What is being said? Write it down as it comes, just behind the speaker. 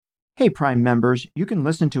Hey, Prime members, you can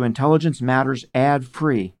listen to Intelligence Matters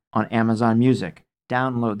ad-free on Amazon Music.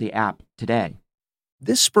 Download the app today.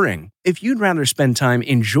 This spring, if you'd rather spend time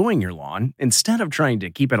enjoying your lawn instead of trying to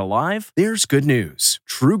keep it alive, there's good news.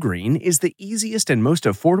 TruGreen is the easiest and most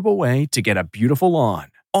affordable way to get a beautiful lawn.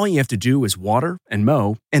 All you have to do is water and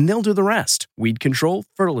mow, and they'll do the rest. Weed control,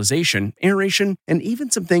 fertilization, aeration, and even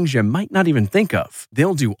some things you might not even think of.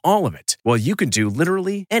 They'll do all of it, while you can do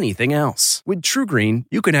literally anything else. With TruGreen,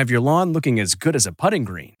 you can have your lawn looking as good as a putting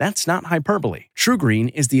green. That's not hyperbole.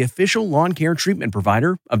 TruGreen is the official lawn care treatment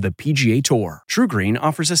provider of the PGA Tour. TruGreen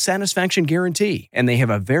offers a satisfaction guarantee, and they have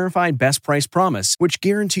a verified best price promise, which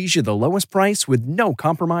guarantees you the lowest price with no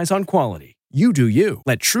compromise on quality. You do you.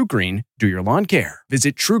 Let TruGreen do your lawn care.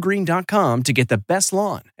 Visit TruGreen.com to get the best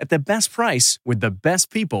lawn at the best price with the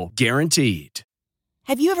best people guaranteed.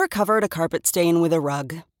 Have you ever covered a carpet stain with a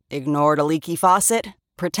rug? Ignored a leaky faucet?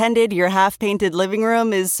 Pretended your half-painted living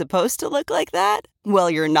room is supposed to look like that? Well,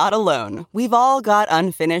 you're not alone. We've all got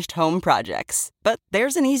unfinished home projects. But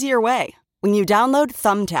there's an easier way. When you download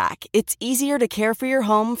Thumbtack, it's easier to care for your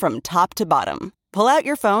home from top to bottom. Pull out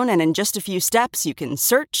your phone and in just a few steps, you can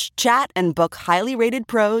search, chat, and book highly rated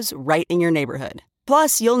pros right in your neighborhood.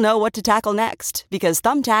 Plus, you'll know what to tackle next because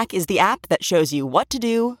Thumbtack is the app that shows you what to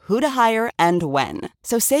do, who to hire, and when.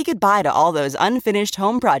 So say goodbye to all those unfinished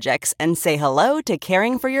home projects and say hello to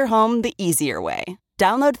caring for your home the easier way.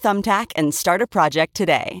 Download Thumbtack and start a project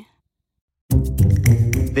today.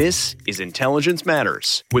 This is Intelligence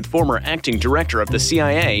Matters with former acting director of the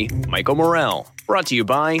CIA, Michael Morell. Brought to you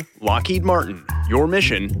by Lockheed Martin. Your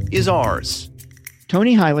mission is ours.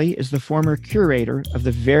 Tony Hiley is the former curator of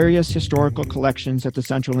the various historical collections at the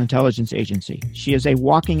Central Intelligence Agency. She is a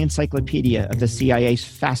walking encyclopedia of the CIA's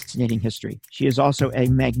fascinating history. She is also a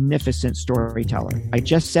magnificent storyteller. I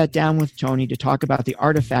just sat down with Tony to talk about the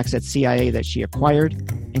artifacts at CIA that she acquired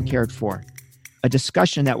and cared for. A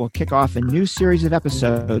discussion that will kick off a new series of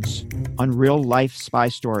episodes on real-life spy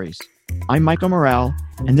stories. I'm Michael Morell,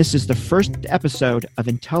 and this is the first episode of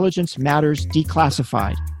Intelligence Matters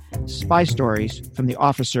Declassified, spy stories from the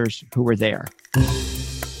officers who were there.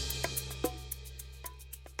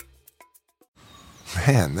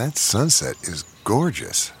 Man, that sunset is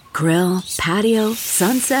gorgeous. Grill, patio,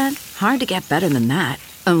 sunset. Hard to get better than that.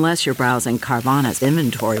 Unless you're browsing Carvana's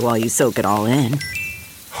inventory while you soak it all in.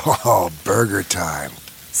 Oh, burger time.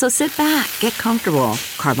 So sit back, get comfortable.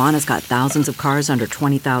 Carvana's got thousands of cars under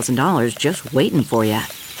 $20,000 just waiting for you.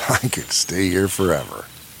 I could stay here forever.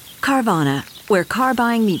 Carvana, where car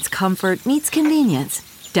buying meets comfort meets convenience.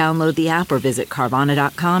 Download the app or visit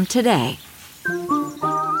Carvana.com today.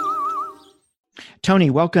 Tony,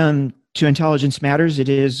 welcome to Intelligence Matters. It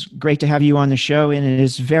is great to have you on the show, and it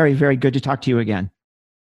is very, very good to talk to you again.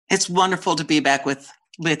 It's wonderful to be back with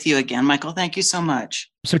you again, Michael. Thank you so much.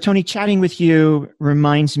 So, Tony, chatting with you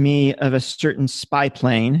reminds me of a certain spy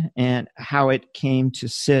plane and how it came to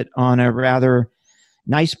sit on a rather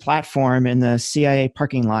nice platform in the CIA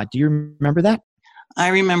parking lot. Do you remember that? I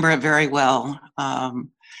remember it very well.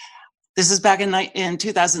 This is back in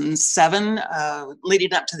 2007,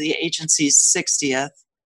 leading up to the agency's 60th.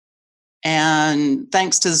 And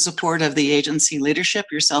thanks to the support of the agency leadership,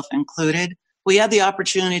 yourself included, we had the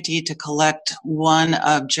opportunity to collect one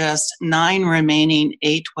of just 9 remaining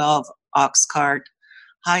A-12 Oxcart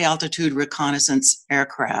high-altitude reconnaissance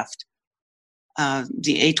aircraft.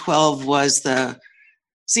 The A-12 was the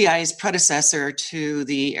CIA's predecessor to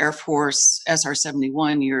the Air Force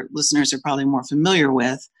SR-71, your listeners are probably more familiar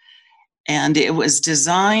with. And it was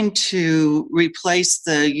designed to replace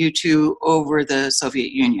the U-2 over the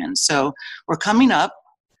Soviet Union. So we're coming up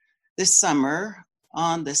this summer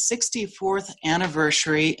on the 64th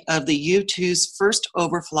anniversary of the U-2's first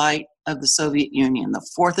overflight of the Soviet Union, the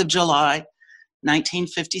 4th of July,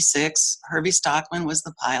 1956. Hervey Stockman was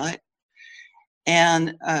the pilot.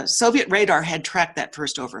 And Soviet radar had tracked that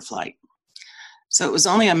first overflight. So it was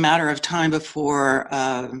only a matter of time before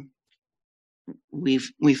we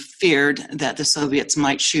feared that the Soviets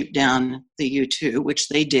might shoot down the U-2, which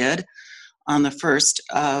they did on the 1st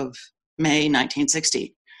of May,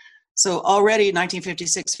 1960. So already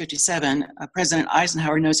 1956-57, President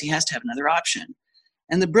Eisenhower knows he has to have another option.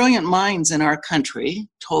 And the brilliant minds in our country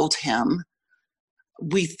told him,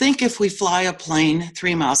 we think if we fly a plane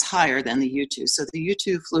 3 miles higher than the U-2, so the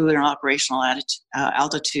U-2 flew at an operational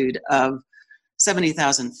altitude of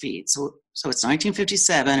 70,000 feet. So it's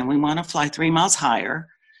 1957, and we want to fly 3 miles higher.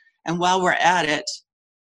 And while we're at it,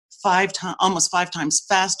 almost 5 times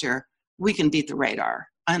faster, we can beat the radar.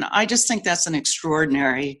 And I just think that's an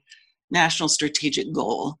extraordinary national strategic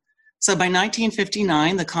goal. So by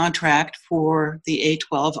 1959, the contract for the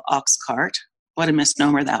A-12 Oxcart what a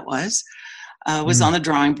misnomer that was on the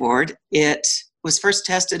drawing board. It was first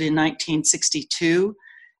tested in 1962,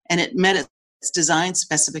 and it met its design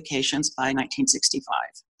specifications by 1965.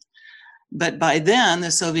 But by then, the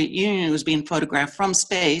Soviet Union was being photographed from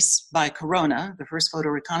space by Corona, the first photo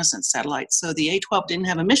reconnaissance satellite. So the A-12 didn't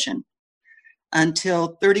have a mission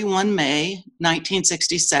until 31 May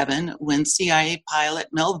 1967, when CIA pilot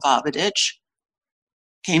Mel Vovadich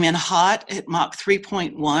came in hot at Mach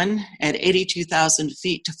 3.1 at 82,000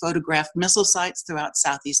 feet to photograph missile sites throughout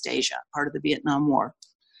Southeast Asia, part of the Vietnam War.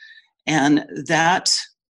 And that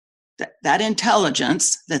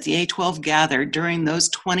intelligence that the A-12 gathered during those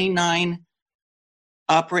 29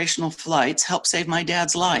 operational flights helped save my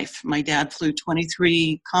dad's life. My dad flew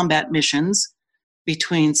 23 combat missions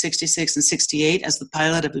between 66 and 68 as the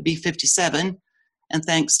pilot of a B-57. And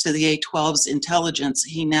thanks to the A-12's intelligence,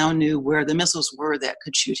 he now knew where the missiles were that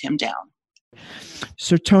could shoot him down.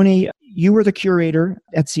 So, Tony, you were the curator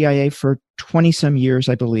at CIA for 20-some years,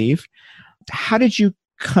 I believe. How did you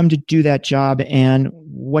come to do that job, and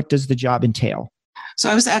what does the job entail? So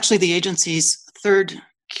I was actually the agency's third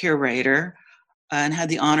curator and had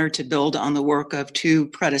the honor to build on the work of two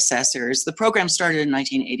predecessors. The program started in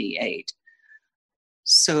 1988.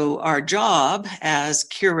 So our job as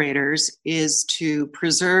curators is to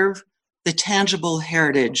preserve the tangible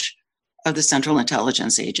heritage of the Central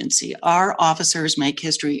Intelligence Agency. Our officers make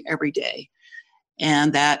history every day,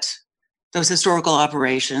 and that those historical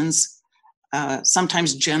operations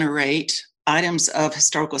sometimes generate items of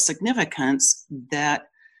historical significance that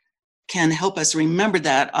can help us remember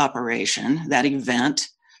that operation, that event,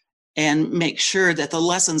 and make sure that the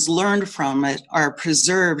lessons learned from it are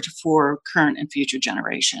preserved for current and future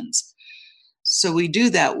generations. So we do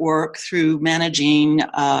that work through managing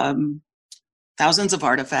thousands of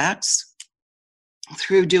artifacts,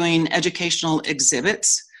 through doing educational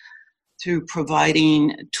exhibits, through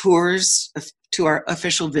providing tours to our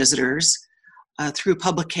official visitors, through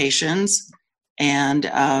publications, and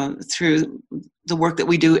through the work that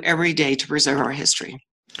we do every day to preserve our history.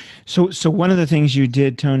 So one of the things you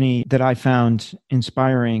did, Tony, that I found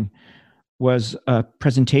inspiring was a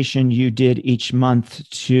presentation you did each month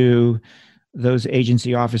to those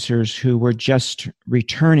agency officers who were just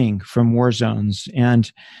returning from war zones. And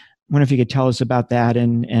I wonder if you could tell us about that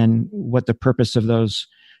and what the purpose of those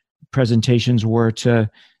presentations were to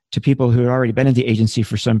people who had already been in the agency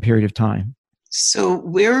for some period of time. So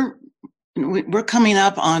we're coming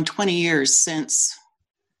up on 20 years since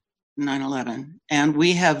 9/11, and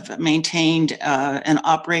we have maintained an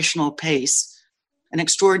operational pace, an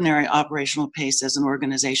extraordinary operational pace as an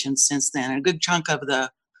organization since then. A good chunk of the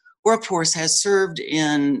workforce has served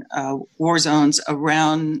in war zones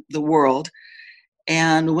around the world,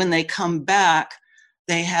 and when they come back,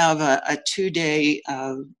 they have a 2-day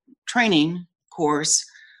training course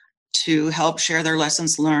to help share their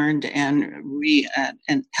lessons learned and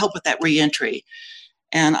help with that reentry.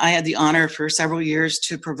 And I had the honor for several years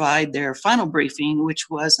to provide their final briefing, which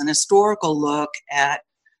was an historical look at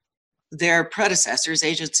their predecessors,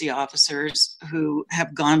 agency officers who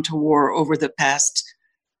have gone to war over the past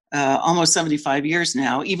almost 75 years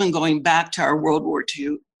now, even going back to our World War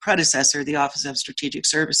II predecessor, the Office of Strategic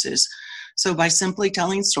Services. So by simply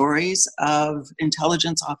telling stories of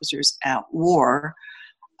intelligence officers at war,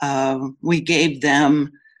 we gave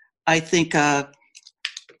them, I think, a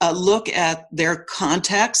look at their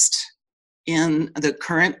context in the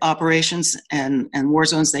current operations and war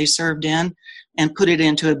zones they served in, and put it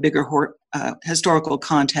into a bigger historical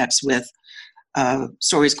context with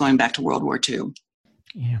stories going back to World War II.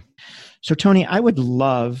 Yeah. So, Tony, I would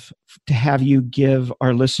love to have you give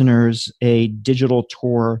our listeners a digital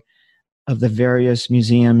tour of the various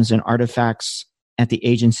museums and artifacts at the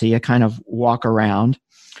agency, a kind of walk around,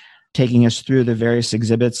 taking us through the various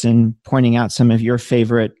exhibits and pointing out some of your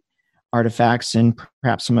favorite artifacts and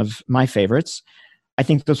perhaps some of my favorites. I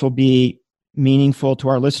think this will be meaningful to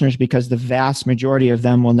our listeners because the vast majority of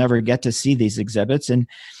them will never get to see these exhibits. And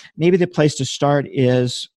maybe the place to start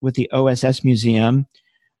is with the OSS Museum,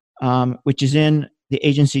 which is in the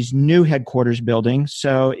agency's new headquarters building.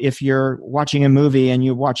 So if you're watching a movie and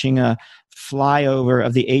you're watching a flyover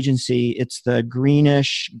of the agency, it's the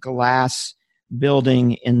greenish glass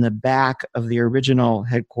building in the back of the original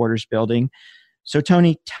headquarters building. So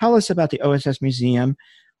Tony, tell us about the OSS Museum.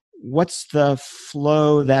 What's the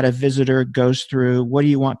flow that a visitor goes through? What do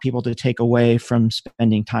you want people to take away from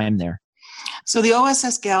spending time there? So the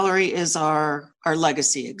OSS Gallery is our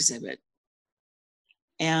legacy exhibit.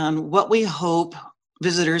 And what we hope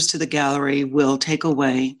visitors to the gallery will take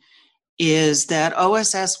away is that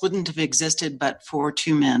OSS wouldn't have existed but for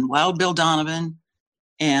two men, Wild Bill Donovan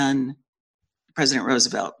and President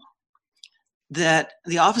Roosevelt, that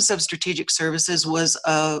the Office of Strategic Services was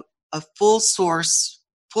a full service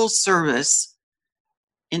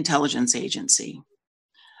intelligence agency.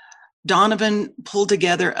 Donovan pulled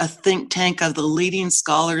together a think tank of the leading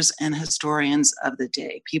scholars and historians of the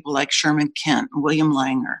day, people like Sherman Kent, William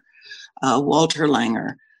Langer, Walter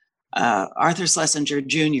Langer, Arthur Schlesinger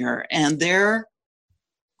Jr., and their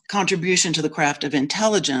contribution to the craft of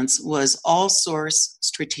intelligence was all-source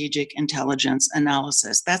strategic intelligence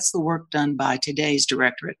analysis. That's the work done by today's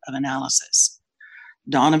Directorate of Analysis.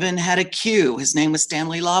 Donovan had a Q. His name was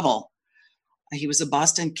Stanley Lovell. He was a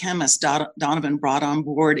Boston chemist Donovan brought on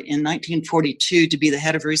board in 1942 to be the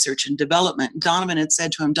head of research and development. Donovan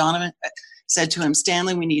said to him,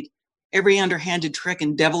 Stanley, we need every underhanded trick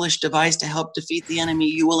and devilish device to help defeat the enemy.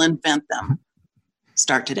 You will invent them.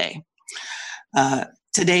 Start today.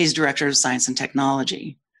 Today's Director of Science and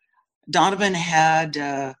Technology. Donovan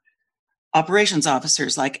had operations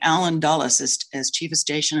officers like Alan Dulles as chief of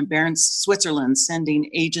station in Bern, Switzerland, sending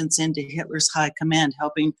agents into Hitler's high command,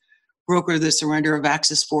 helping broker the surrender of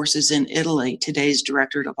Axis forces in Italy, today's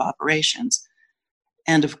Directorate of Operations.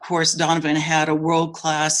 And of course, Donovan had a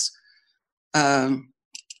world-class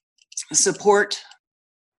support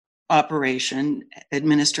operation,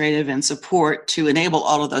 administrative and support, to enable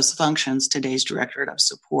all of those functions, today's Directorate of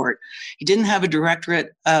Support. He didn't have a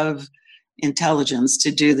Directorate of Intelligence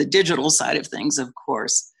to do the digital side of things, of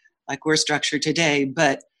course, like we're structured today,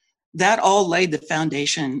 but that all laid the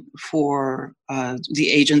foundation for the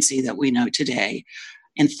agency that we know today.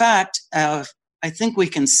 In fact, I think we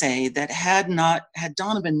can say that had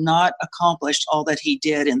Donovan not accomplished all that he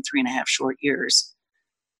did in 3.5 short years,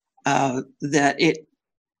 that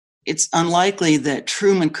it's unlikely that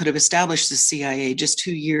Truman could have established the CIA just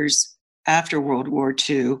 2 years after World War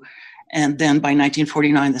II. And then by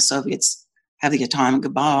 1949, the Soviets have the atomic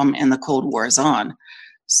bomb and the Cold War is on.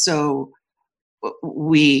 So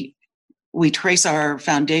we trace our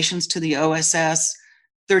foundations to the OSS.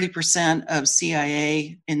 30% of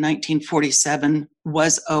CIA in 1947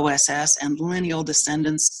 was OSS, and lineal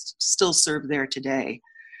descendants still serve there today.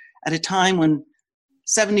 At a time when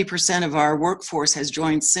 70% of our workforce has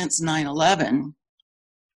joined since 9/11,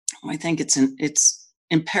 I think it's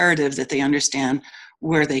imperative that they understand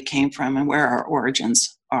where they came from and where our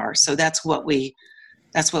origins are. So that's what we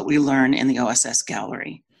learn in the OSS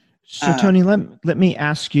gallery. So Tony, let me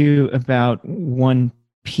ask you about one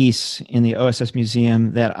piece in the OSS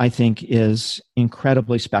Museum that I think is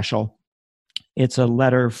incredibly special. It's a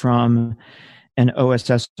letter from an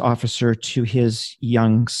OSS officer to his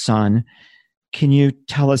young son. Can you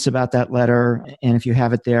tell us about that letter? And if you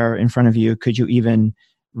have it there in front of you, could you even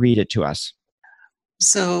read it to us?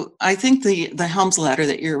 So I think the Helms letter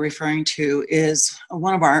that you're referring to is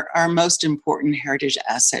one of our most important heritage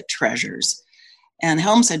asset treasures. And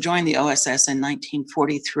Helms had joined the OSS in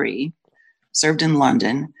 1943, served in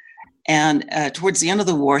London. And towards the end of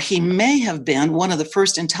the war, he may have been one of the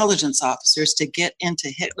first intelligence officers to get into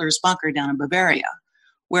Hitler's bunker down in Bavaria,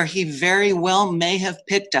 where he very well may have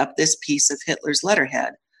picked up this piece of Hitler's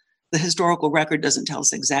letterhead. The historical record doesn't tell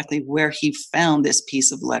us exactly where he found this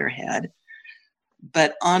piece of letterhead.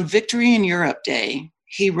 But on Victory in Europe Day,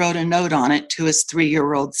 he wrote a note on it to his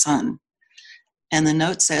 3-year-old son. And the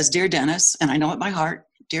note says, "Dear Dennis," and I know it by heart,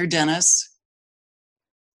 "Dear Dennis,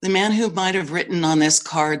 the man who might have written on this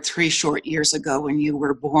card 3 short years ago when you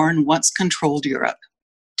were born once controlled Europe.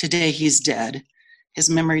 Today he's dead, his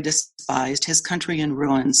memory despised, his country in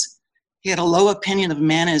ruins. He had a low opinion of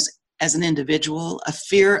man as an individual, a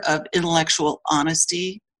fear of intellectual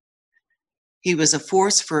honesty. He was a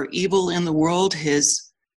force for evil in the world, his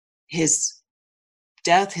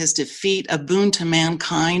death, his defeat, a boon to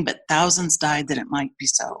mankind, but thousands died that it might be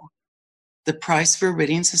so. The price for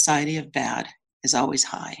ridding society of bad is always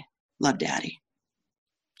high. Love, Daddy."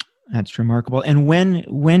 That's remarkable. And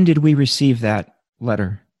when did we receive that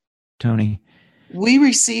letter, Tony? We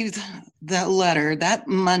received that letter that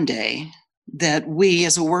Monday that we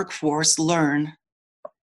as a workforce learned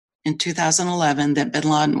in 2011 that bin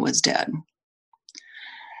Laden was dead.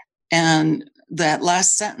 And that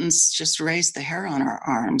last sentence just raised the hair on our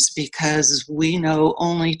arms, because we know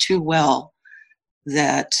only too well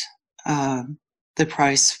that the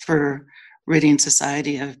price for ridding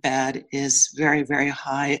society of bad is very, very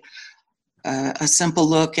high. A simple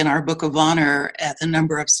look in our Book of Honor at the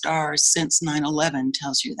number of stars since 9/11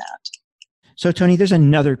 tells you that. So, Tony, there's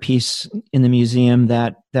another piece in the museum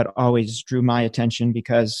that always drew my attention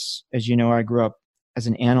because, as you know, I grew up as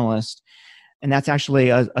an analyst, and that's actually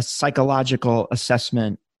a psychological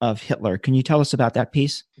assessment of Hitler. Can you tell us about that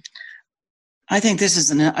piece? I think this is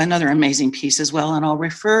another amazing piece as well, and I'll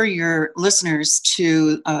refer your listeners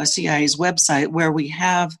to CIA's website, where we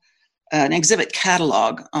have an exhibit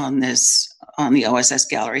catalog on the OSS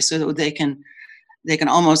gallery, so that they can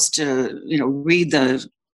almost read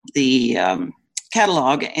the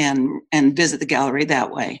catalog and visit the gallery that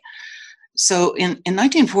way. So in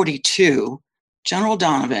 1942, General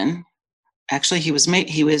Donovan, actually he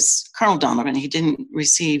was Colonel Donovan. He didn't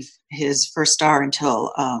receive his first star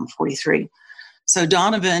until 43. So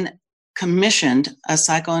Donovan commissioned a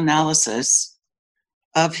psychoanalysis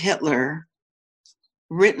of Hitler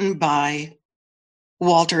written by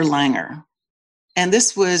Walter Langer. And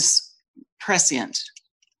this was prescient.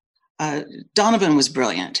 Donovan was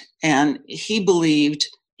brilliant, and he believed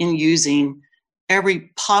in using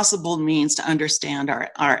every possible means to understand our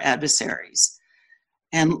adversaries.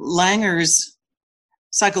 And Langer's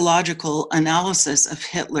psychological analysis of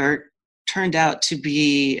Hitler turned out to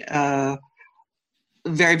be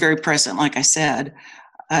very, very present, like I said.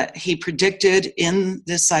 He predicted in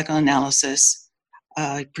this psychoanalysis,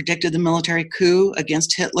 predicted the military coup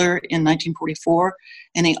against Hitler in 1944,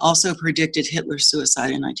 and he also predicted Hitler's suicide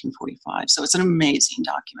in 1945. So it's an amazing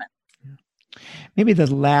document. Maybe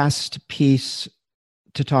the last piece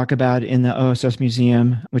to talk about in the OSS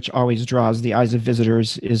Museum, which always draws the eyes of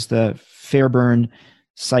visitors, is the Fairbairn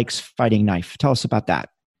Sykes fighting knife. Tell us about that.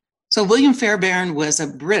 So William Fairbairn was a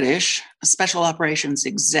British special operations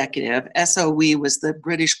executive. SOE was the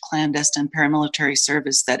British clandestine paramilitary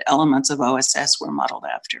service that elements of OSS were modeled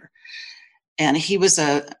after. And he was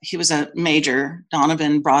a major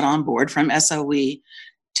Donovan brought on board from SOE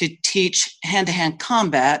to teach hand-to-hand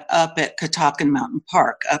combat up at Catoctin Mountain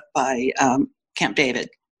Park, up by Camp David.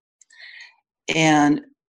 And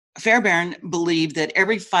Fairbairn believed that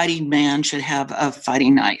every fighting man should have a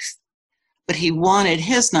fighting knife. But he wanted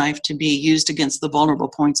his knife to be used against the vulnerable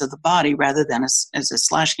points of the body rather than as a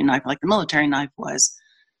slashing knife like the military knife was.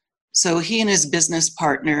 So he and his business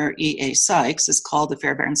partner, E.A. Sykes, is called the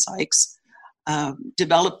Fairbairn Sykes,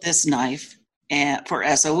 developed this knife for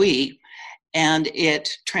SOE, and it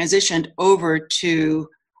transitioned over to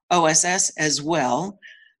OSS as well.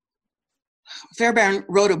 Fairbairn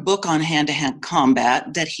wrote a book on hand-to-hand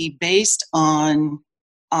combat that he based on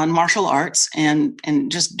martial arts and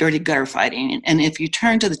just dirty gutter fighting. And if you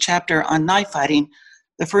turn to the chapter on knife fighting,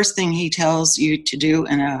 the first thing he tells you to do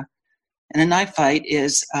in a knife fight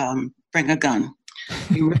is bring a gun.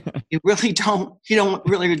 You really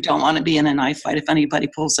don't want to be in a knife fight. If anybody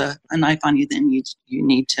pulls a knife on you, then you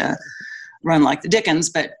need to run like the Dickens.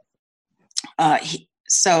 But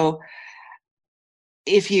so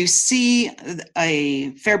if you see a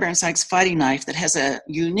Fairbairn Sykes fighting knife that has a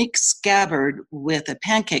unique scabbard with a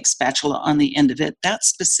pancake spatula on the end of it, that's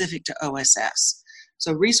specific to OSS.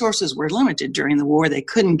 So resources were limited during the war. They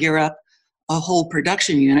couldn't gear up a whole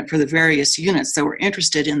production unit for the various units that were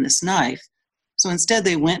interested in this knife. So instead,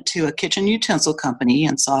 they went to a kitchen utensil company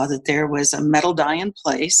and saw that there was a metal die in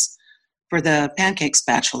place for the pancake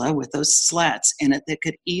spatula with those slats in it that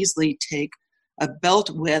could easily take a belt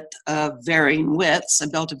of varying widths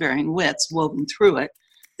woven through it.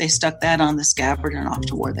 They stuck that on the scabbard and off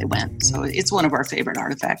to war they went. So it's one of our favorite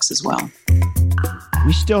artifacts as well.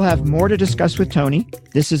 We still have more to discuss with Tony.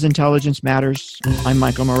 This is Intelligence Matters. I'm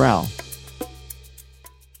Michael Morrell.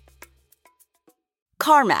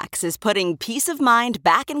 CarMax is putting peace of mind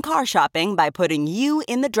back in car shopping by putting you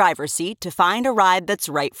in the driver's seat to find a ride that's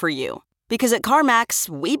right for you. Because at CarMax,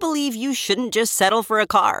 we believe you shouldn't just settle for a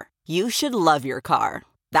car. You should love your car.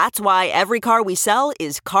 That's why every car we sell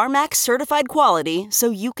is CarMax certified quality,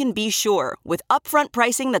 so you can be sure with upfront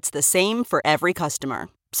pricing that's the same for every customer.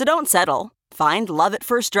 So don't settle. Find love at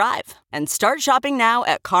first drive and start shopping now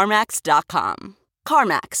at CarMax.com.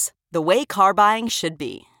 CarMax, the way car buying should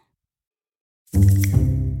be.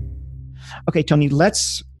 Okay, Tony,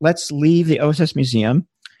 let's leave the OSS Museum.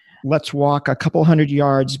 Let's walk a couple hundred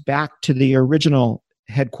yards back to the original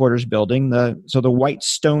headquarters building, the white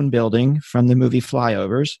stone building from the movie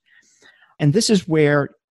Flyovers. And this is where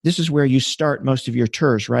you start most of your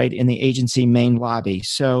tours, right? In the agency main lobby.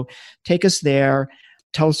 So take us there.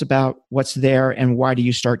 Tell us about what's there and why do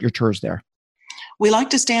you start your tours there? We like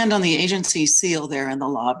to stand on the agency seal there in the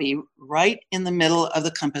lobby, right in the middle of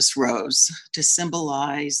the compass rose, to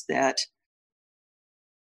symbolize that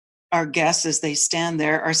our guests, as they stand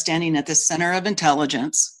there, are standing at the center of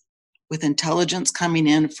intelligence, with intelligence coming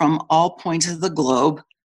in from all points of the globe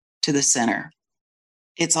to the center.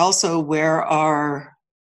 It's also where our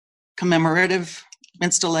commemorative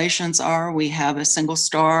installations are. We have a single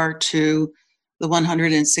star to the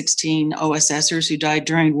 116 OSSers who died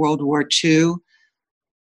during World War II.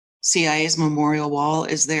 CIA's memorial wall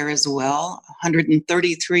is there as well.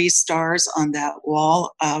 133 stars on that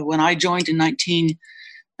wall. When I joined in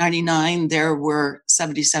 1999, there were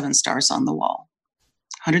 77 stars on the wall.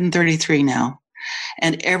 133 now.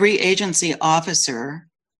 And every agency officer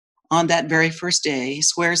on that very first day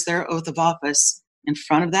swears their oath of office in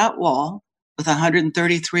front of that wall with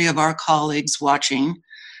 133 of our colleagues watching,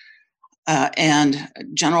 and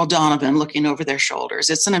General Donovan looking over their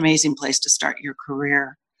shoulders. It's an amazing place to start your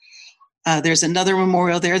career. There's another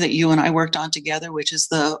memorial there that you and I worked on together, which is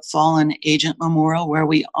the Fallen Agent Memorial, where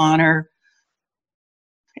we honor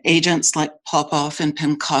agents like Popov and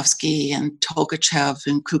Penkovsky and Tolkachev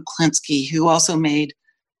and Kuklinski, who also made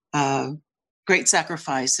great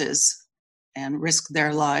sacrifices and risked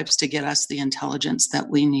their lives to get us the intelligence that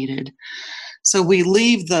we needed. So we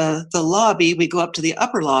leave the lobby, we go up to the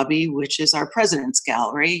upper lobby, which is our President's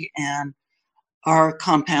Gallery, and our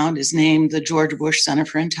compound is named the George Bush Center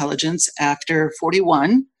for Intelligence after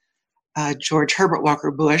 41, George Herbert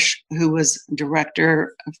Walker Bush, who was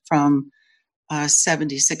director from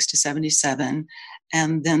 76 to 77.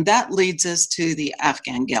 And then that leads us to the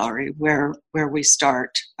Afghan Gallery, where we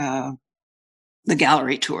start the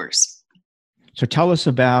gallery tours. So tell us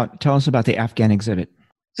about the Afghan exhibit.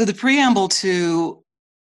 So the preamble to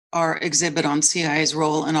our exhibit on CIA's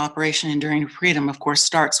role in Operation Enduring Freedom, of course,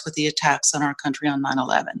 starts with the attacks on our country on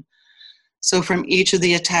 9/11. So from each of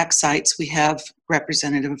the attack sites, we have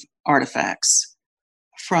representative artifacts.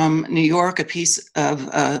 From New York, a piece of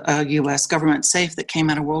a U.S. government safe that came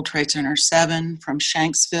out of World Trade Center 7. From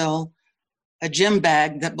Shanksville, a gym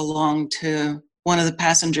bag that belonged to one of the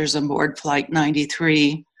passengers on board Flight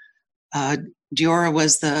 93. Diora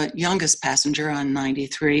was the youngest passenger on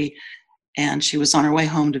 93, and she was on her way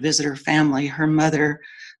home to visit her family. Her mother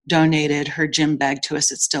donated her gym bag to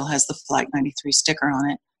us. It still has the Flight 93 sticker on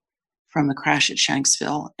it from the crash at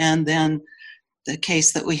Shanksville. And then the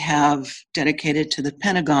case that we have dedicated to the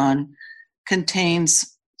Pentagon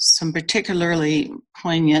contains some particularly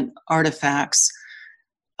poignant artifacts.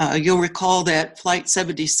 You'll recall that Flight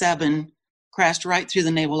 77 crashed right through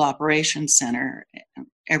the Naval Operations Center.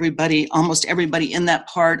 Almost everybody in that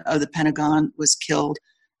part of the Pentagon was killed,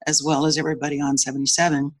 as well as everybody on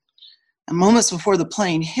 77. And moments before the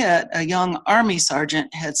plane hit, a young Army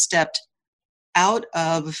sergeant had stepped out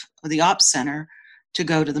of the ops center to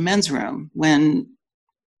go to the men's room when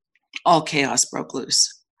all chaos broke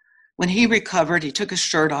loose. When he recovered, he took his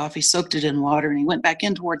shirt off, he soaked it in water, and he went back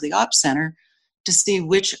in toward the ops center to see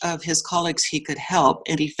which of his colleagues he could help.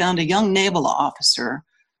 And he found a young naval officer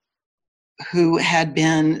who had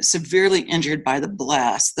been severely injured by the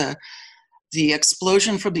blast. The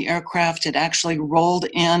explosion from the aircraft had actually rolled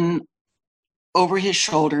in over his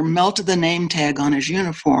shoulder, melted the name tag on his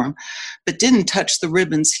uniform, but didn't touch the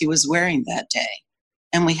ribbons he was wearing that day.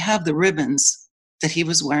 And we have the ribbons that he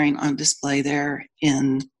was wearing on display there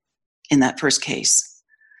in that first case.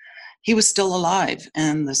 He was still alive,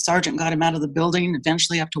 and the sergeant got him out of the building,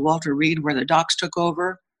 eventually up to Walter Reed, where the docs took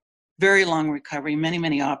over. Very long recovery, many,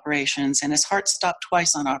 many operations, and his heart stopped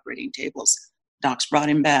twice on operating tables. Docs brought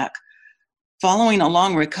him back. Following a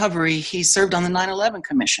long recovery, he served on the 9/11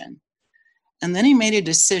 Commission. And then he made a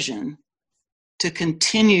decision to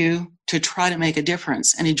continue to try to make a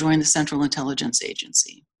difference, and he joined the Central Intelligence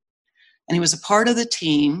Agency. And he was a part of the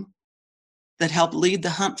team that helped lead the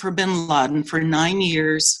hunt for bin Laden for 9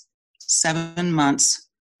 years, 7 months,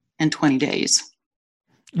 and 20 days.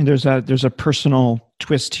 And there's a personal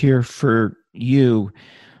twist here for you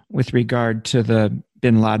with regard to the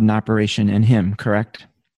bin Laden operation and him, correct?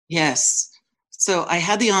 Yes. So I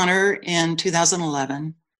had the honor in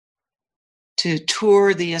 2011 to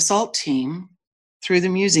tour the assault team through the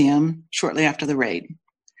museum shortly after the raid.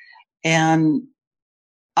 And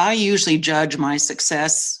I usually judge my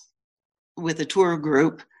success with a tour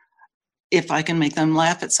group if I can make them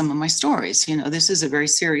laugh at some of my stories. You know, this is a very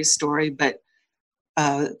serious story, but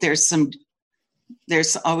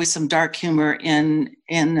there's always some dark humor in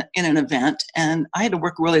an event, and I had to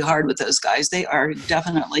work really hard with those guys. They are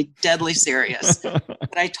definitely deadly serious.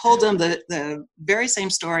 But I told them the very same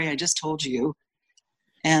story I just told you,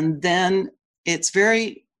 and then it's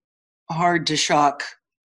very hard to shock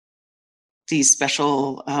these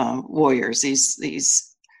special warriors,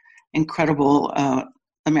 these incredible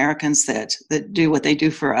Americans that do what they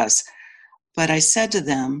do for us. But I said to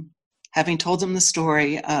them, having told them the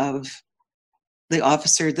story of the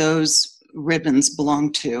officer those ribbons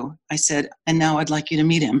belonged to, I said, and now I'd like you to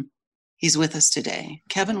meet him. He's with us today.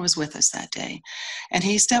 Kevin was with us that day. And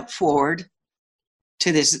he stepped forward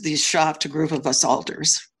to these shocked group of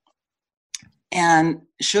assaulters and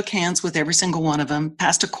shook hands with every single one of them,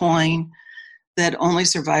 passed a coin, that only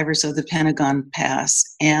survivors of the Pentagon pass.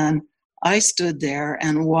 And I stood there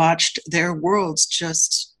and watched their worlds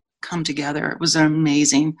just come together. It was an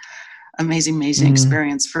amazing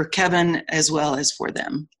experience for Kevin as well as for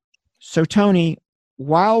them. So, Tony,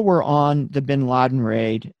 while we're on the bin Laden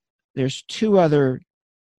raid, there's two other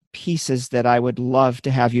pieces that I would love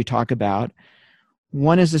to have you talk about.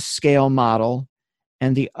 One is a scale model,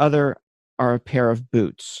 and the other are a pair of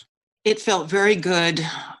boots. It felt very good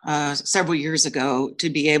several years ago to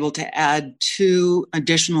be able to add two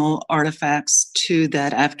additional artifacts to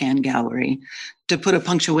that Afghan gallery, to put a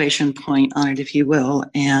punctuation point on it, if you will.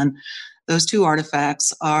 And those two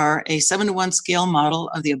artifacts are a 7:1 scale model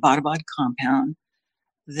of the Abbottabad compound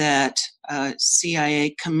that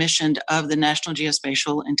CIA commissioned of the National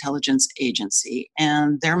Geospatial Intelligence Agency.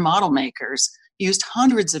 And their model makers used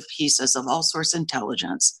hundreds of pieces of all sorts of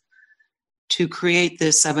intelligence to create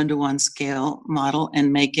this 7:1 scale model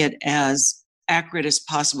and make it as accurate as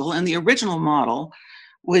possible. And the original model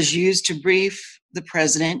was used to brief the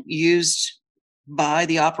president, used by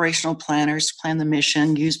the operational planners to plan the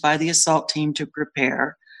mission, used by the assault team to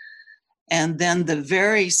prepare. And then the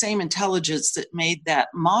very same intelligence that made that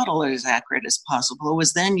model as accurate as possible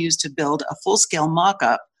was then used to build a full-scale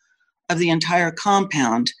mock-up of the entire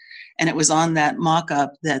compound. And it was on that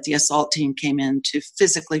mock-up that the assault team came in to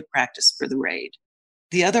physically practice for the raid.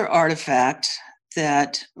 The other artifact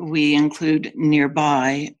that we include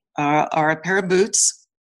nearby are a pair of boots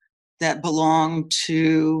that belong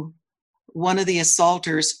to one of the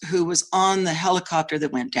assaulters who was on the helicopter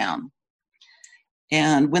that went down.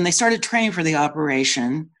 And when they started training for the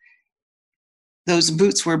operation, those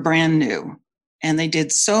boots were brand new. And they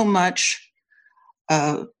did so much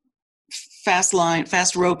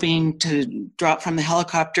fast roping to drop from the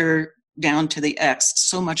helicopter down to the X,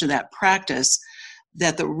 so much of that practice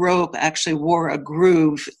that the rope actually wore a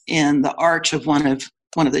groove in the arch of one of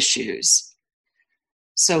the shoes.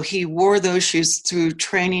 So he wore those shoes through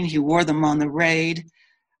training. He wore them on the raid.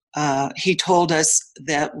 He told us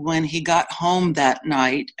that when he got home that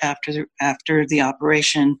night after the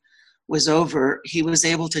operation was over, he was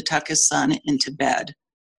able to tuck his son into bed.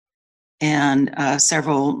 And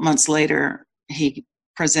several months later, he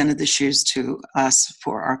presented the shoes to us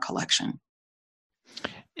for our collection.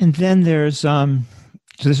 And then there's so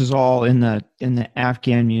this is all in the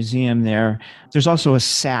Afghan Museum there. There's also a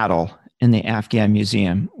saddle in the Afghan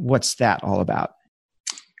Museum. What's that all about?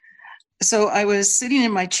 So I was sitting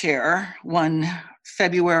in my chair one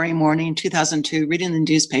February morning, 2002, reading the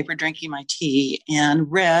newspaper, drinking my tea,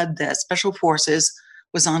 and read that Special Forces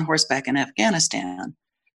was on horseback in Afghanistan.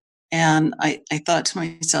 And I thought to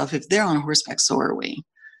myself, if they're on horseback, so are we.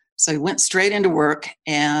 So I went straight into work,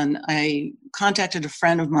 and I contacted a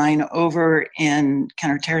friend of mine over in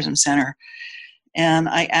Counterterrorism Center, and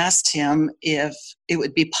I asked him if it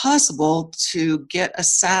would be possible to get a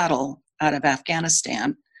saddle out of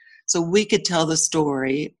Afghanistan so we could tell the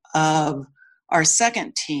story of our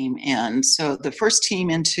second team in. So the first team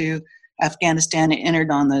into Afghanistan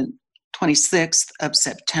entered on the 26th of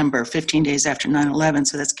September, 15 days after 9/11.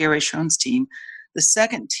 So that's Gary Schoen's team. The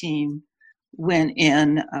second team went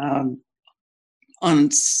in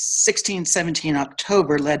on 16, 17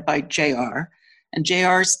 October, led by JR. And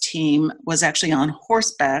JR's team was actually on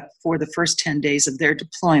horseback for the first 10 days of their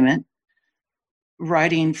deployment,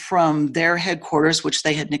 riding from their headquarters, which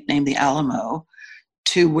they had nicknamed the Alamo,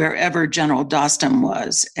 to wherever General Dostum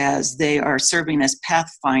was, as they are serving as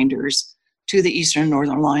pathfinders to the Eastern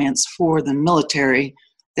Northern Alliance for the military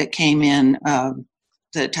that came in,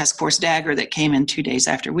 the Task Force Dagger that came in 2 days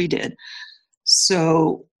after we did.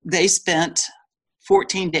 So they spent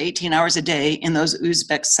 14 to 18 hours a day in those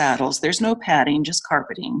Uzbek saddles. There's no padding, just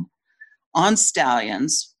carpeting, on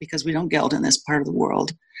stallions, because we don't geld in this part of the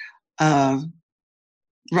world,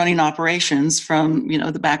 running operations from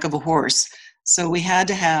the back of a horse. So we had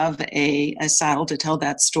to have a saddle to tell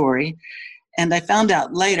that story. And I found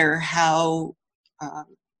out later how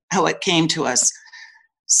it came to us.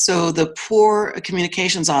 So the poor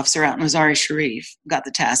communications officer out in Mazar-e Sharif got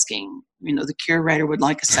the tasking. The curator would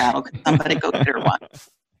like a saddle. Could somebody go get her one?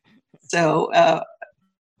 So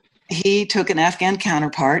he took an Afghan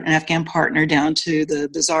counterpart, an Afghan partner, down to the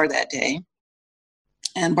bazaar that day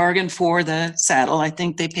and bargained for the saddle. I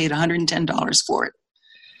think they paid $110 for it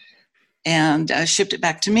and shipped it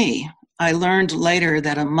back to me. I learned later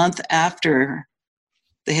that a month after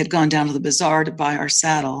they had gone down to the bazaar to buy our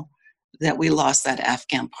saddle, that we lost that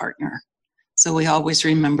Afghan partner. So we always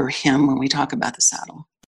remember him when we talk about the saddle.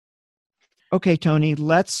 Okay, Tony,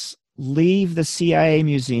 let's leave the CIA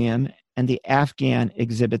museum and the Afghan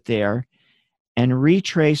exhibit there and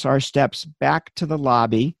retrace our steps back to the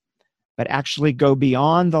lobby but actually go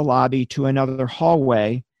beyond the lobby to another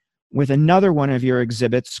hallway with another one of your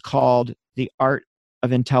exhibits called The Art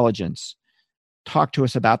of Intelligence. Talk to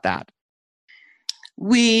us about that.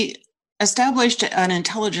 We established an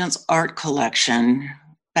intelligence art collection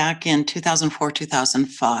back in 2004,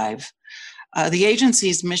 2005. The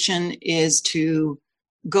agency's mission is to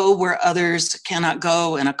go where others cannot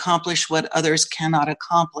go and accomplish what others cannot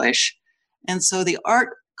accomplish. And so the art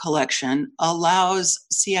collection allows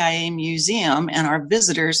CIA Museum and our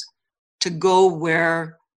visitors to go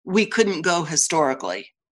where we couldn't go historically.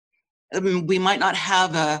 We might not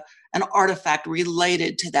have an artifact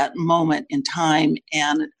related to that moment in time,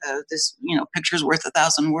 and this, picture's worth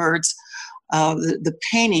 1,000 words. The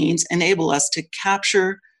paintings enable us to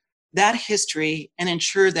capture that history and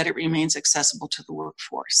ensure that it remains accessible to the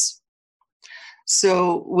workforce.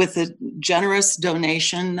 So with a generous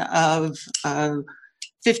donation of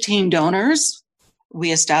 15 donors,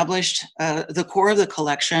 we established the core of the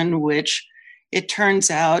collection, which it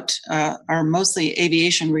turns out are mostly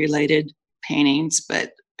aviation-related paintings,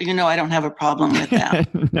 but I don't have a problem with that.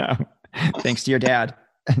 No, thanks to your dad.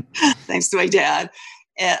 Thanks to my dad.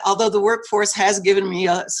 Although the workforce has given me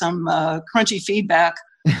some crunchy feedback,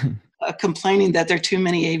 complaining that there are too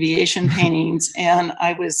many aviation paintings. And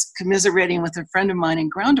I was commiserating with a friend of mine in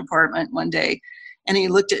ground department one day, and he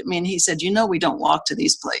looked at me and he said, we don't walk to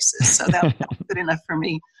these places. So that was good enough for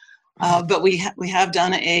me. But we have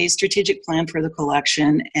done a strategic plan for the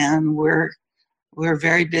collection, and we're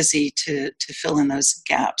very busy to fill in those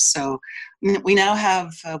gaps. So we now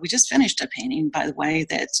have, we just finished a painting, by the way,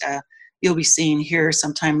 that you'll be seeing here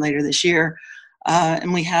sometime later this year.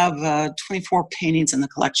 And we have 24 paintings in the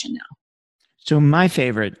collection now. So my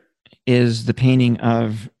favorite is the painting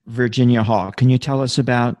of Virginia Hall. Can you tell us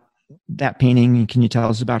about that painting, and can you tell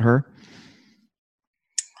us about her?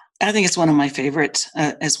 I think it's one of my favorites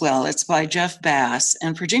as well. It's by Jeff Bass,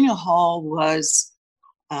 and Virginia Hall was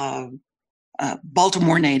a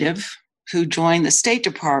Baltimore native who joined the State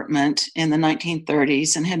Department in the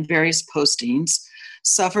 1930s and had various postings,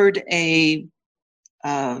 suffered a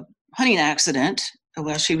hunting accident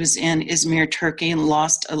while she was in Izmir, Turkey, and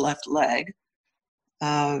lost a left leg.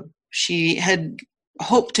 She had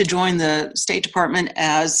hoped to join the State Department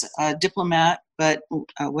as a diplomat, but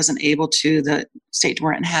wasn't able to. The State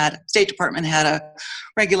Department had a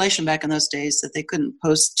regulation back in those days that they couldn't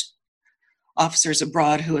post officers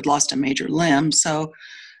abroad who had lost a major limb. So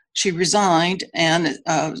she resigned and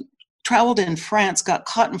traveled in France, got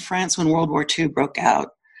caught in France when World War II broke out.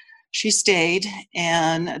 She stayed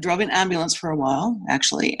and drove an ambulance for a while,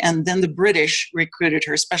 actually, and then the British recruited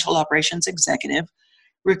her, Special Operations Executive,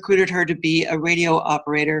 recruited her to be a radio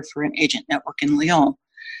operator for an agent network in Lyon.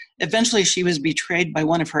 Eventually, she was betrayed by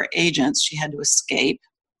one of her agents. She had to escape.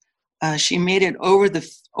 She made it over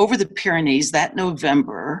the Pyrenees that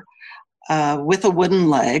November with a wooden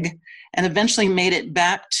leg, and eventually made it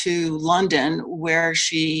back to London, where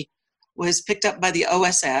she was picked up by the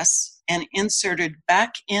OSS and inserted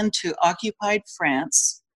back into occupied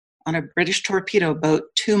France on a British torpedo boat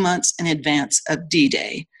 2 months in advance of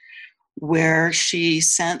D-Day, where she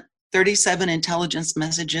sent 37 intelligence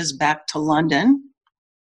messages back to London.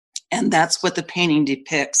 And that's what the painting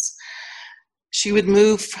depicts. She would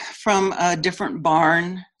move from a different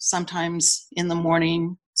barn, sometimes in the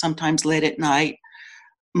morning, sometimes late at night,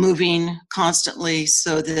 moving constantly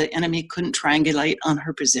so the enemy couldn't triangulate on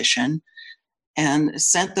her position, and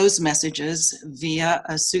sent those messages via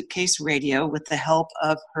a suitcase radio with the help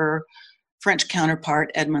of her French counterpart,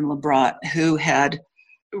 Edmond Lebrat, who had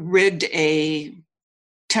rigged a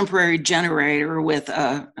temporary generator with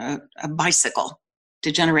a bicycle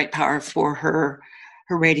to generate power for her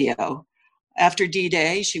radio. After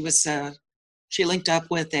D-Day, she linked up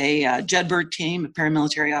with a Jedburgh team of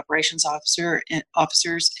paramilitary operations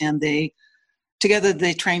officers, and together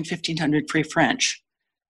they trained 1,500 Free French.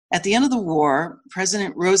 At the end of the war,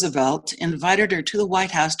 President Roosevelt invited her to the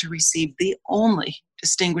White House to receive the only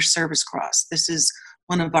Distinguished Service Cross. This is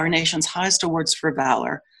one of our nation's highest awards for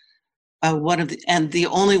valor, and the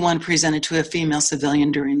only one presented to a female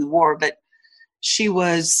civilian during the war. But she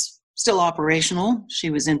was still operational. She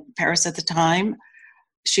was in Paris at the time.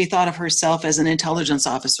 She thought of herself as an intelligence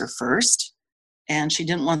officer first, and she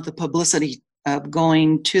didn't want the publicity of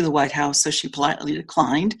going to the White House, so she politely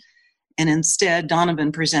declined. And instead,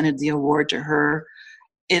 Donovan presented the award to her.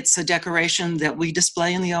 It's a decoration that we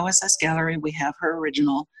display in the OSS gallery. We have her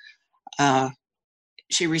original.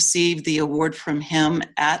 She received the award from him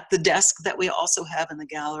at the desk that we also have in the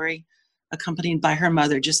gallery, accompanied by her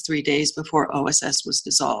mother just 3 days before OSS was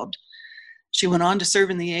dissolved. She went on to serve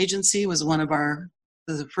in the agency, was one of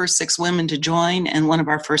the first 6 women to join and one of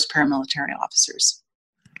our first paramilitary officers.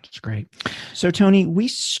 That's great. So, Toni, we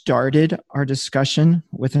started our discussion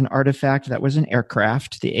with an artifact that was an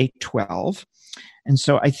aircraft, the A-12. And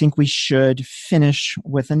so I think we should finish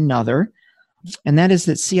with another. And that is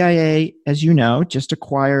that CIA, as you know, just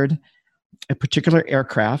acquired a particular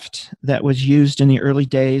aircraft that was used in the early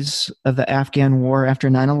days of the Afghan war after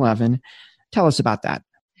 9/11. Tell us about that.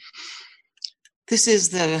 This is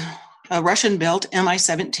the Russian-built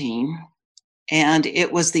Mi-17, and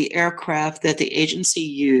it was the aircraft that the agency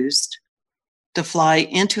used to fly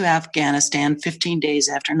into Afghanistan 15 days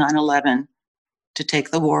after 9/11 to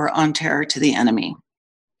take the war on terror to the enemy.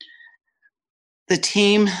 The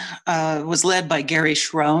team was led by Gary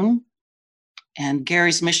Schroen, and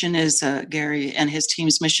Gary's mission is, Gary and his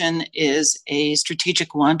team's mission is a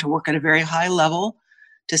strategic one to work at a very high level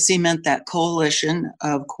to cement that coalition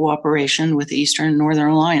of cooperation with the Eastern and Northern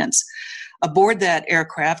Alliance. Aboard that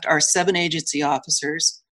aircraft are 7 agency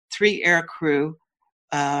officers, 3 air crew,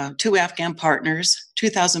 2 Afghan partners,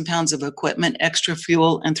 2,000 pounds of equipment, extra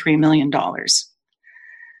fuel, and $3 million.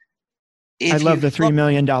 I love the $3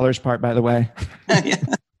 million part, by the way.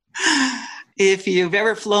 If you've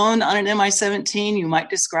ever flown on an Mi-17, you might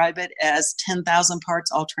describe it as 10,000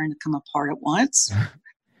 parts all trying to come apart at once.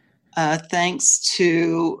 Thanks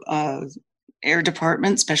to Air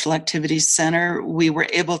Department Special Activities Center, we were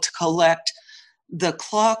able to collect the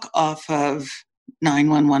clock off of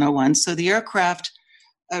 91101. So the aircraft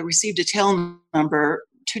received a tail number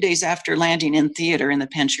 2 days after landing in theater in the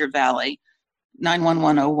Panjshir Valley.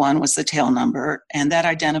 91101 was the tail number, and that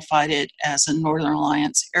identified it as a Northern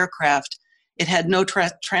Alliance aircraft. It had no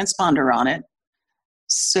transponder on it.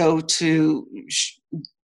 So to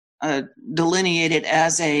delineate it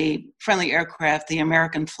as a friendly aircraft, the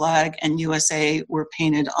American flag and USA were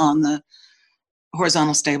painted on the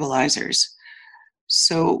horizontal stabilizers.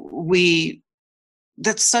 So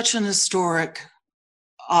that's such an historic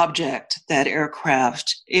object, that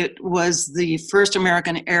aircraft. It was the first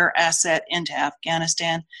American air asset into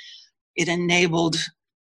Afghanistan. It enabled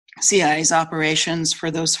CIA's operations for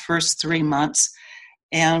those first 3 months,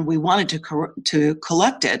 and we wanted to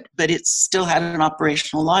collect it, but it still had an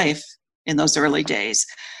operational life in those early days.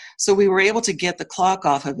 So we were able to get the clock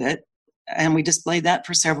off of it, and we displayed that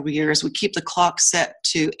for several years. We keep the clock set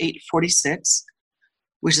to 8:46,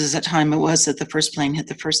 which is the time it was that the first plane hit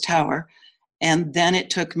the first tower. And then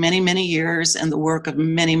it took many, many years and the work of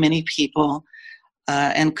many, many people.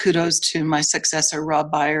 And kudos to my successor,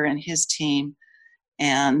 Rob Beyer, and his team,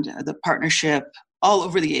 and the partnership all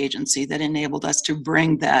over the agency that enabled us to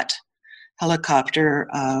bring that helicopter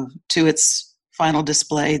to its final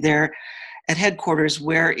display there at headquarters,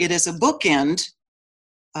 where it is a bookend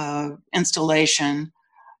installation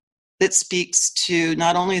that speaks to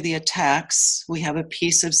not only the attacks. We have a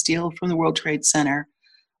piece of steel from the World Trade Center,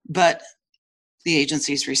 but the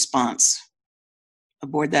agency's response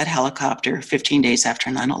aboard that helicopter 15 days after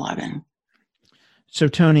 9/11. So,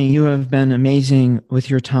 Toni, you have been amazing with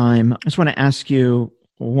your time. I just want to ask you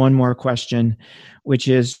one more question, which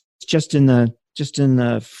is just in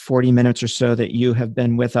the 40 minutes or so that you have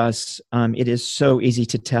been with us, it is so easy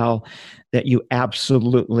to tell that you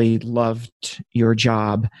absolutely loved your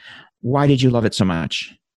job. Why did you love it so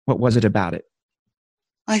much? What was it about it?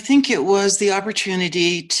 I think it was the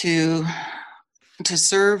opportunity to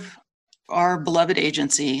serve our beloved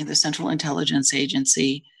agency, the Central Intelligence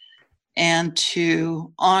Agency, and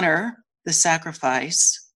to honor the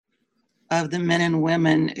sacrifice of the men and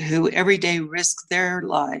women who every day risk their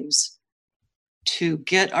lives to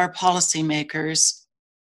get our policymakers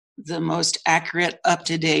the most accurate,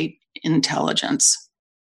 up-to-date intelligence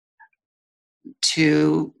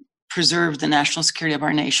to preserve the national security of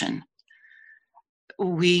our nation.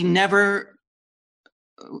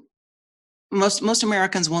 Most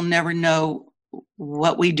Americans will never know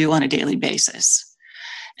what we do on a daily basis.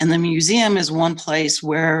 And the museum is one place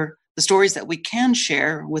where the stories that we can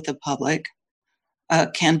share with the public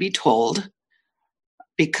can be told.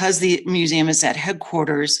 Because the museum is at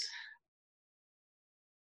headquarters,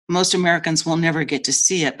 most Americans will never get to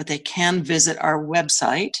see it, but they can visit our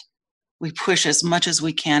website. We push as much as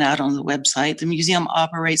we can out on the website. The museum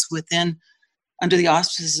operates under the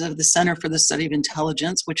auspices of the Center for the Study of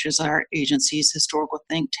Intelligence, which is our agency's historical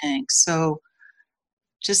think tank. So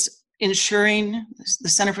just ensuring the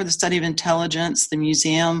Center for the Study of Intelligence, the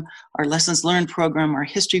museum, our lessons learned program, our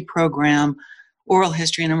history program, oral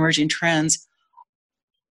history and emerging trends,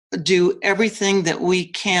 do everything that we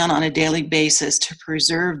can on a daily basis to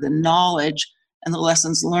preserve the knowledge and the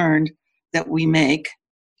lessons learned that we make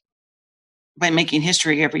by making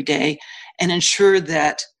history every day, and ensure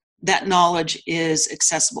that that knowledge is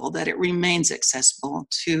accessible, that it remains accessible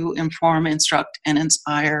to inform, instruct, and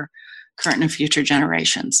inspire current and future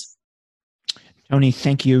generations. Toni,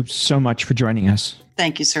 thank you so much for joining us.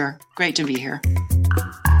 Thank you, sir. Great to be here.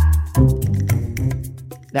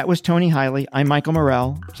 That was Toni Hiley. I'm Michael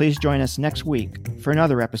Morell. Please join us next week for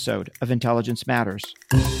another episode of Intelligence Matters.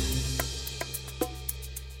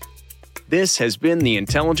 This has been the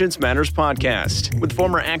Intelligence Matters podcast with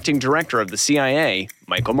former acting director of the CIA,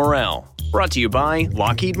 Michael Morell. Brought to you by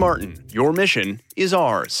Lockheed Martin. Your mission is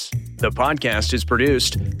ours. The podcast is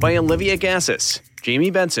produced by Olivia Gassis, Jamie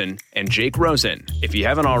Benson, and Jake Rosen. If you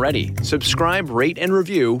haven't already, subscribe, rate, and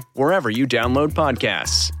review wherever you download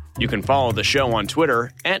podcasts. You can follow the show on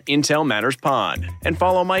Twitter at Intel Matters Pod and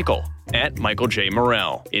follow Michael at Michael J.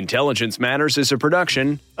 Morell. Intelligence Matters is a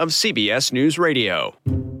production of CBS News Radio.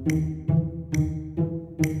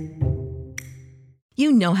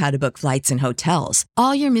 You know how to book flights and hotels.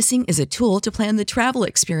 All you're missing is a tool to plan the travel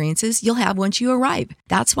experiences you'll have once you arrive.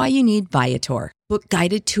 That's why you need Viator. Book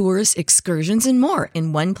guided tours, excursions, and more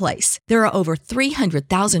in one place. There are over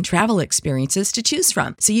 300,000 travel experiences to choose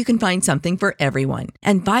from, so you can find something for everyone.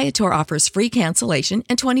 And Viator offers free cancellation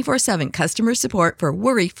and 24/7 customer support for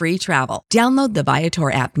worry-free travel. Download the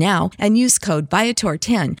Viator app now and use code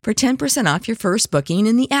Viator10 for 10% off your first booking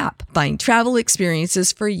in the app. Find travel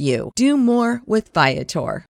experiences for you. Do more with Viator.